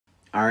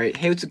Alright,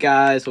 hey what's up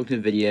guys, welcome to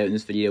the video. In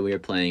this video we are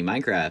playing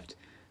Minecraft,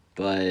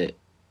 but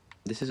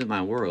this isn't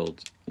my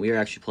world. We are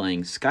actually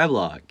playing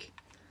Skyblock.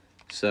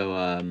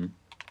 So,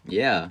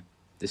 yeah,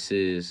 this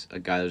is a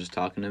guy that was just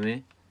talking to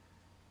me.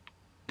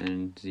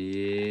 And,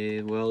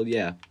 yeah, well,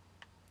 yeah.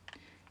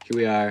 Here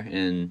we are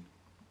in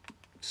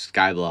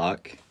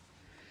Skyblock.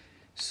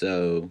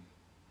 So,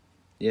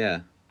 yeah.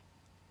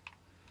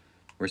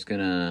 We're just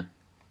gonna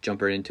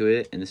jump right into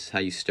it, and this is how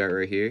you start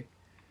right here.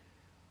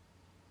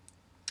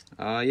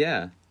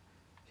 Yeah.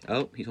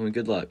 Oh, he told me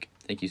good luck.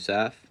 Thank you,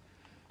 Saf.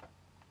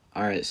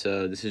 Alright,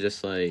 so this is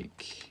just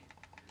like,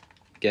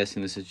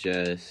 guessing this is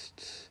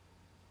just,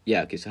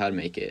 yeah, okay, so how to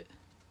make it.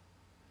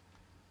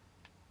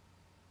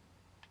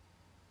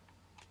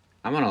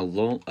 I'm on a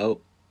lone,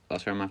 oh,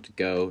 that's where I'm gonna have to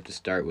go to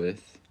start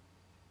with.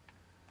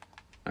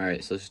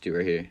 Alright, so let's just do it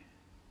right here.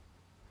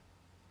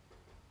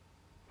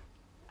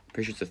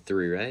 Pretty sure it's a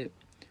 3, right?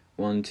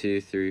 1,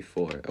 2, 3,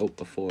 4. Oh,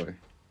 a 4.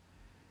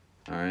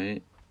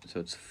 Alright, so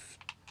it's,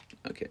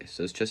 okay,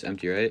 so it's just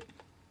empty, right?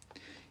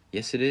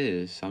 Yes, it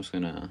is. So I'm just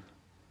gonna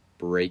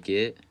break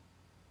it.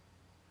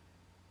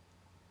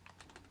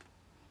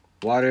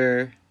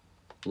 Water,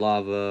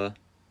 lava,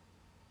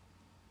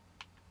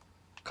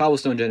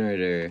 cobblestone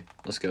generator.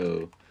 Let's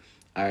go.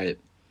 Alright,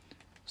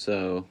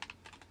 so,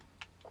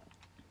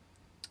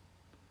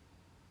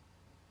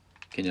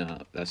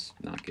 that's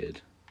not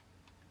good.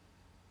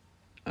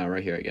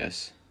 Right here, I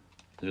guess.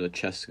 That's where the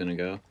chest is gonna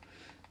go.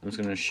 I'm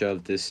just gonna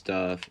shove this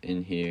stuff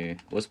in here.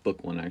 What's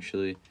book 1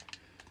 actually?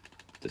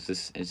 Is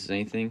this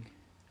anything?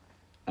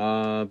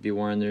 Be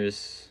warned,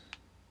 there's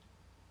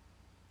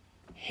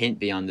hint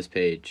beyond this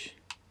page.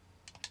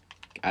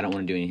 I don't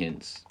want to do any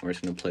hints. We're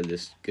just gonna play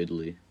this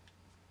goodly.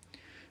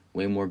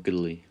 Way more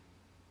goodly.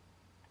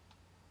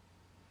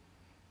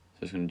 So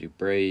I'm just gonna do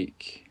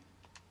break.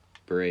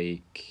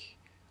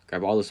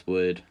 Grab all this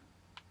wood.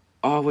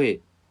 Oh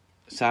wait,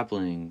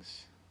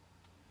 saplings.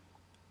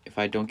 If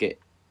I don't get,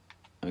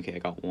 okay, I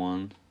got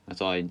 1.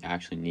 That's all I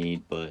actually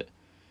need, but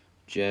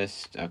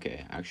just,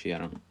 okay, actually I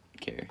don't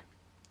care.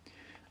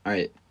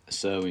 Alright,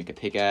 so we make a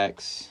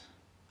pickaxe.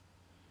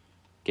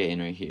 Get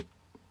in right here.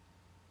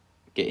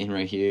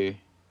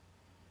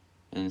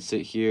 And then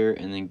sit here,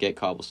 and then get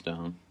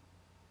cobblestone.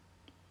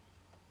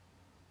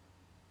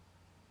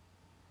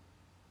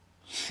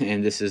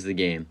 And this is the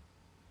game.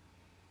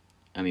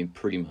 I mean,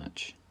 pretty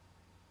much.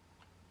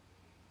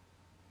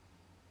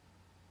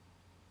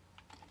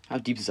 How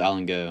deep does this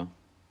island go?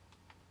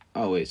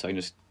 Oh wait, so I can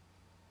just...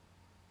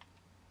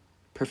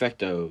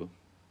 Perfecto.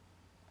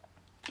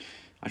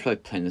 I should probably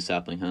plant the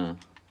sapling, huh?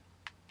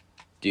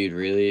 Dude,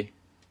 really?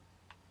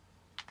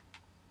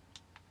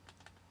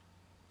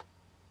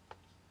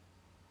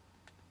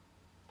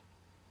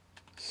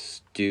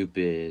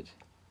 Stupid.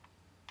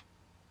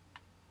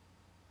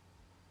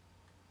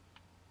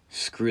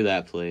 Screw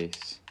that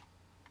place.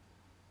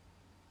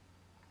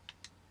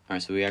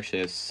 Alright, so we actually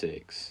have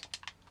 6.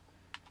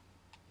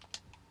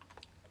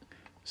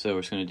 So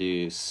we're just gonna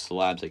do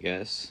slabs, I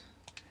guess.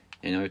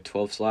 And another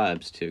 12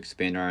 slabs to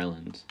expand our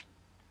island.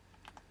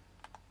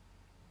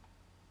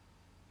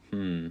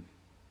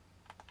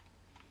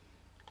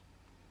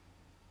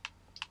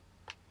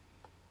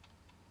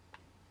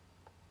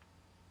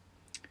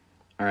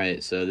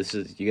 Alright, so this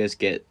is, you guys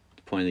get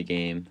the point of the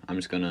game. I'm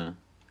just gonna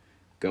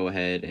go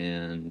ahead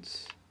and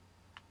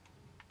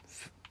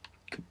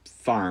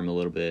farm a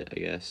little bit, I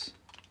guess.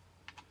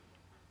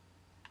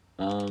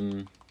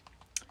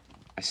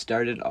 I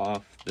started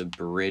off the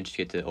bridge to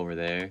get to over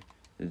there.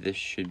 This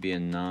should be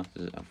enough.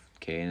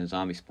 Okay, and a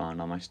zombie spawned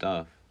on my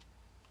stuff.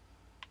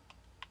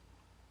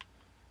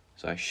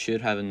 So I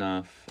should have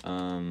enough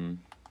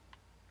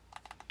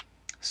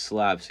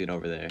slabs to get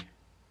over there.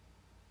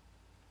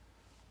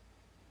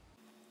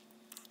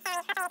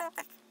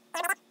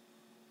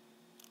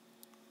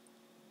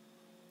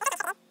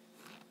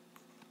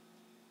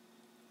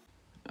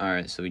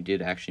 Alright, so we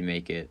did actually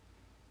make it.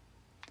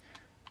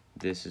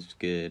 This is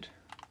good.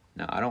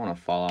 Now, I don't want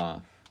to fall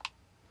off.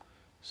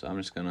 So I'm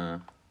just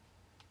gonna...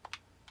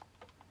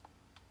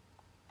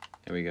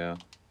 There we go.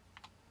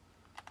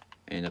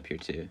 And up here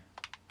too.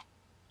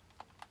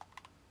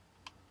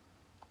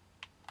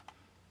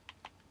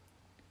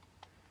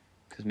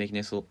 Because making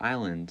this little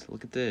island.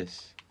 Look at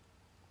this.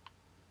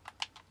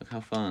 Look how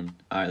fun.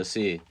 Alright, let's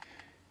see.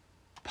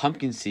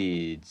 Pumpkin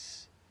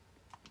seeds.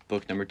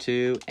 Book number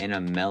 2. And a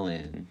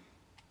melon.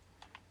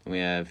 We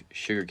have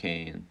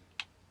sugarcane.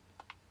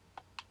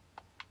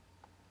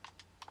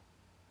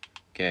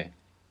 Okay.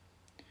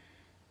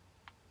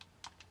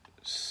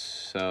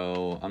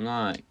 So, I'm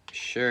not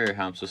sure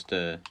how I'm supposed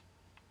to,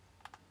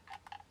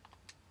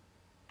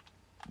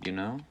 you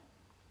know?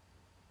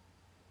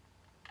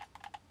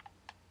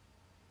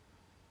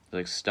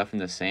 Like stuff in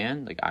the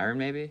sand? Like iron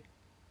maybe?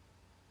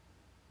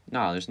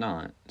 No, there's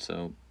not.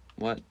 So,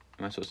 what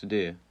am I supposed to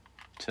do?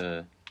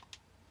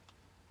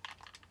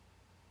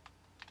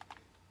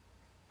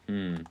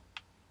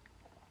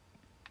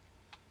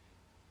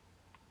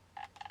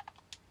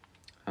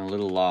 I'm a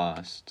little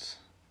lost.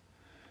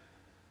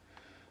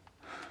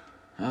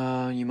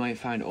 You might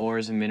find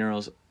ores and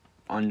minerals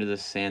under the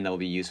sand that will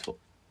be useful.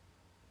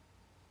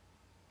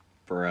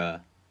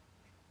 Bruh.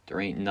 There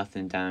ain't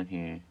nothing down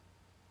here.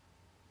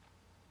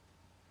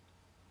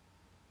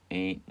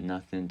 Ain't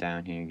nothing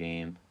down here,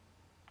 game.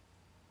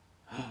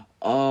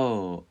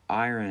 Oh,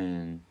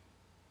 iron.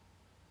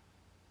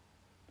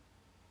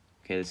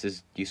 Okay, this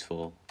is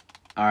useful.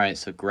 Alright,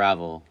 so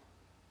gravel.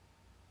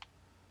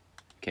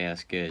 Okay,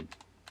 that's good.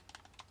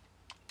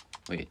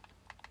 Wait.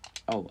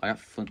 Oh, I got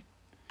flint.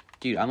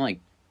 Dude, I'm like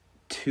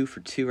 2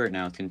 for 2 right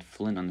now with getting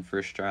flint on the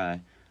first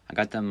try. I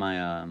got that in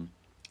my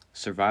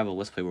survival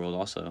Let's Play world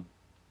also.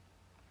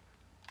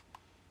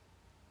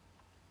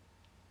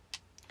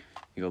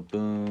 You go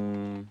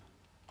boom.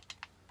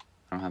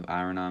 I don't have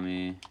iron on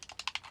me.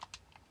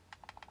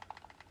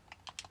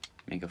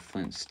 Make a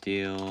flint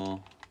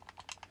steel.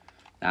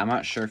 Now, I'm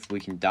not sure if we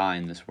can die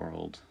in this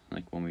world,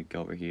 like when we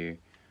go over here.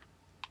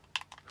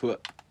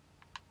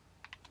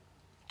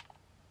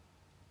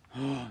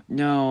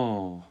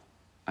 No!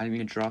 I didn't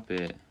mean to drop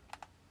it.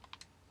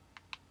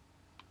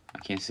 I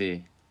can't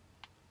see.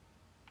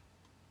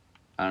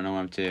 I don't know what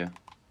I'm to.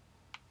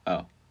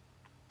 Oh.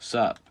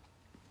 Sup?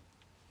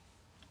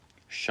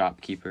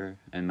 Shopkeeper,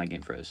 and my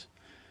game froze.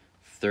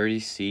 30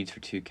 seeds for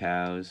 2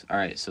 cows.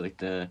 Alright, so like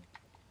the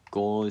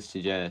goal is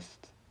to just...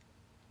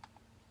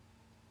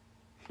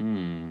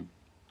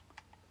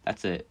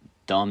 That's a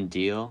dumb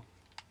deal.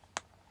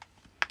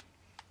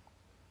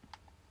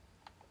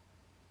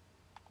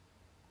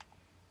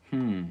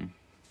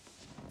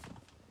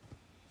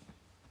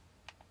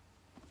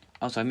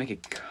 Also, I make a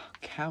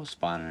cow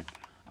spawner.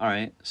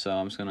 Alright, so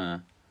I'm just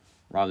gonna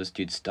rob this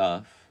dude's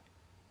stuff.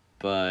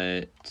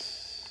 But...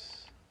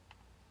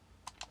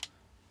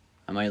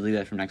 I might leave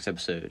that for next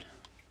episode.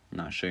 I'm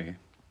not sure.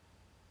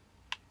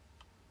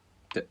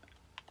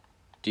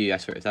 Dude, I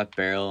swear, if that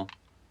barrel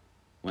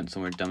went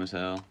somewhere dumb as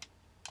hell...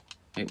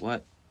 Wait,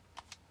 what?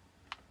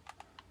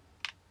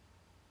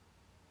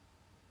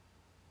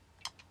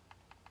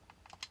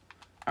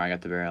 Alright, I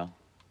got the barrel.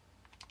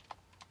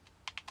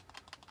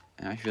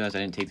 And I just realized I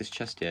didn't take this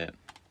chest yet.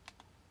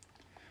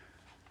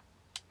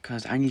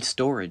 Because I need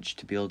storage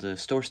to be able to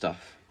store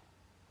stuff.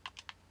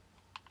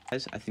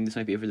 Guys, I think this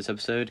might be it for this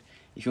episode.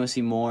 If you want to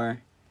see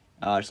more,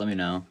 just let me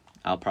know.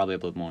 I'll probably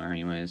upload more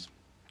anyways.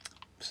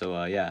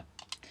 So, yeah.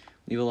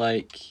 Leave a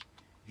like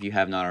if you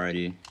have not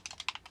already.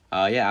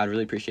 Yeah, I'd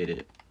really appreciate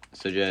it.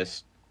 So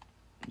just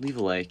leave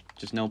a like.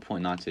 Just no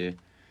point not to.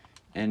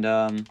 And,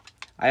 I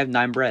have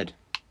 9 bread.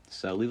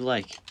 So leave a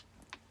like.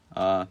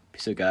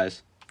 Peace out,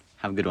 guys.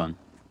 Have a good one.